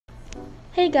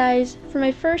Hey guys, for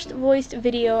my first voiced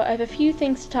video I have a few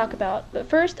things to talk about, but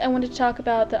first I wanted to talk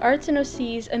about the Arts and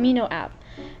OC's Amino app.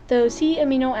 The OC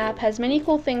Amino app has many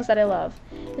cool things that I love.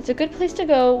 It's a good place to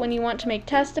go when you want to make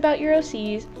tests about your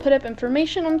OCs, put up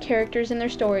information on characters and their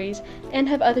stories, and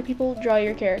have other people draw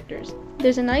your characters.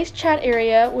 There's a nice chat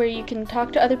area where you can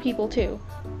talk to other people too.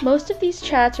 Most of these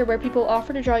chats are where people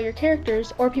offer to draw your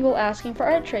characters or people asking for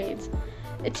art trades.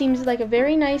 It seems like a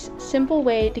very nice, simple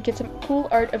way to get some cool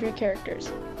art of your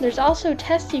characters. There's also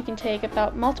tests you can take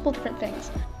about multiple different things.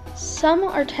 Some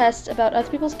are tests about other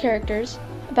people's characters,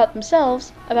 about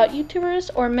themselves, about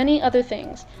YouTubers, or many other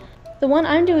things. The one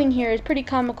I'm doing here is pretty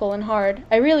comical and hard.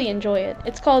 I really enjoy it.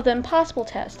 It's called the Impossible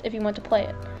Test if you want to play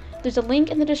it. There's a link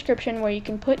in the description where you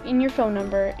can put in your phone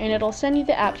number and it'll send you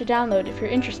the app to download if you're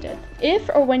interested. If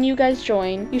or when you guys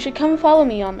join, you should come follow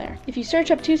me on there. If you search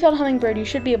up Two-Tailed Hummingbird, you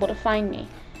should be able to find me.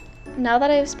 Now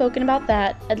that I have spoken about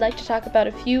that, I'd like to talk about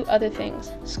a few other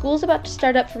things. School's about to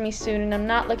start up for me soon and I'm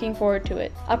not looking forward to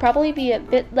it. I'll probably be a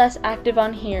bit less active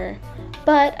on here,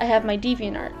 but I have my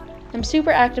DeviantArt. I'm super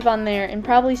active on there and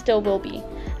probably still will be.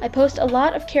 I post a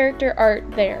lot of character art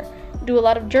there, do a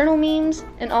lot of journal memes,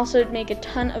 and also make a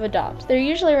ton of adopts. They're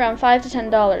usually around $5 to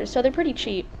 $10, so they're pretty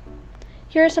cheap.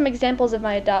 Here are some examples of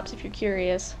my adopts if you're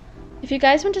curious. If you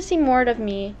guys want to see more of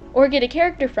me, or get a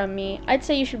character from me, I'd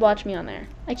say you should watch me on there.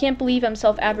 I can't believe I'm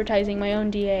self-advertising my own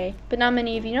DA, but not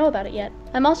many of you know about it yet.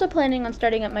 I'm also planning on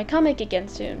starting up my comic again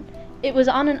soon. It was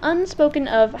on an unspoken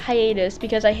of hiatus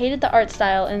because I hated the art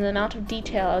style and the amount of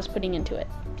detail I was putting into it.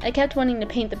 I kept wanting to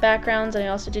paint the backgrounds and I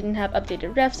also didn't have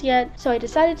updated refs yet, so I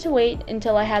decided to wait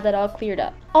until I had that all cleared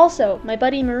up. Also, my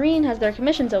buddy Marine has their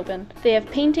commissions open. They have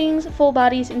paintings, full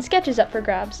bodies, and sketches up for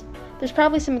grabs. There's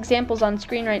probably some examples on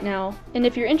screen right now, and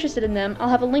if you're interested in them, I'll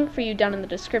have a link for you down in the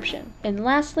description. And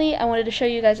lastly, I wanted to show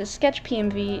you guys a sketch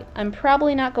PMV I'm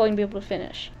probably not going to be able to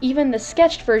finish. Even the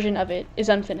sketched version of it is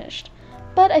unfinished.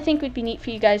 But I think it would be neat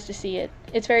for you guys to see it.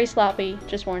 It's very sloppy,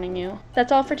 just warning you.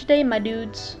 That's all for today, my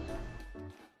dudes.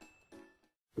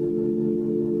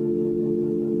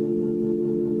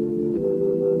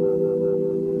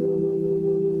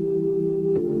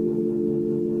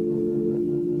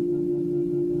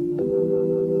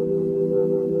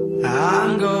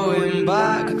 I'm going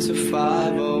back to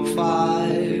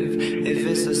 5:05. If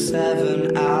it's a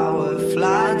 7-hour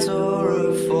flight or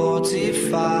a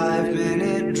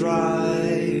 45-minute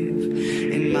drive,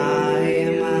 in my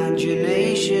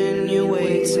imagination you're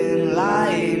waiting,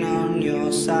 lying on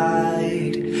your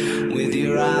side, with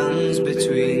your hands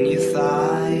between your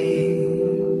thighs.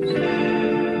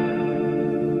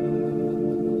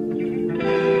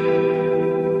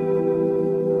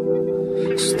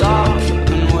 Stop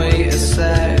and wait a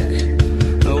sec.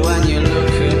 When you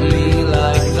look at me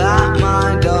like that,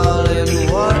 my darling,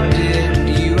 what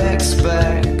did you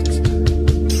expect?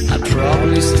 I'd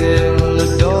probably still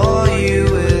adore you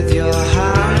with your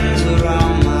hands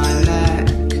around my neck,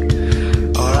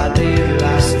 or I did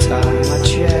last time I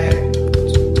checked.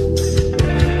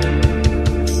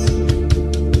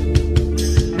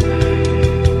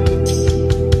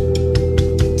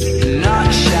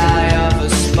 Not shy of a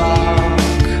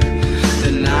spark,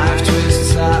 the knife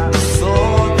twists at the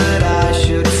thought that I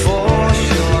should fall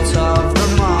short of the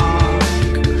mark.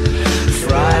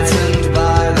 Frightened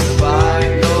by the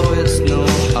bite, though it's no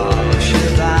harsher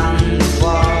than the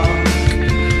bark.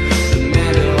 The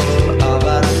middle of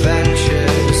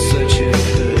adventure is such a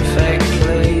perfect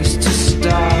place to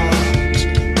start.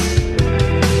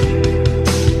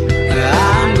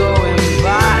 I'm going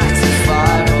back to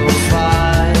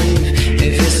 5:05.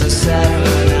 If it's a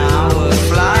 7-hour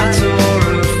flight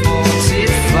or a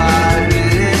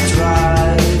 45-minute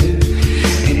drive,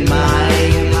 in my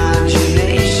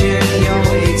imagination you're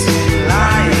waiting,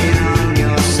 lying on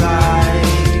your side,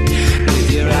 with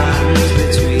your hands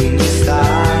between your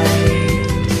thighs.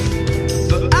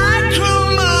 But I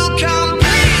crumble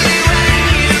completely when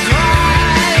you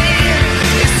cry.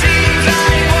 It seems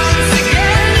like once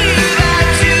again you've had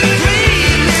to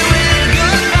greet me with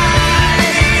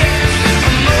goodbye.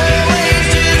 I'm always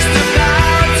just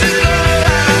about to go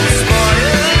and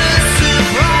spoil the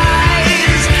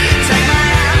surprise. Take my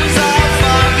hands off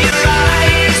of your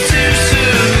eyes too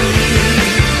soon.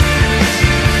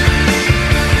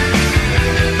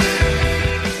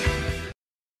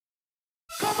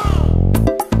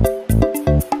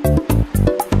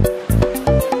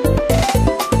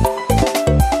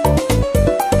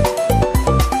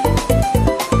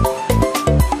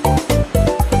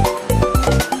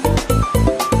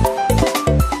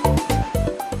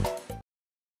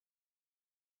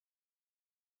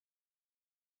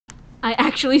 I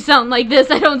actually sound like this,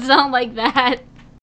 I don't sound like that.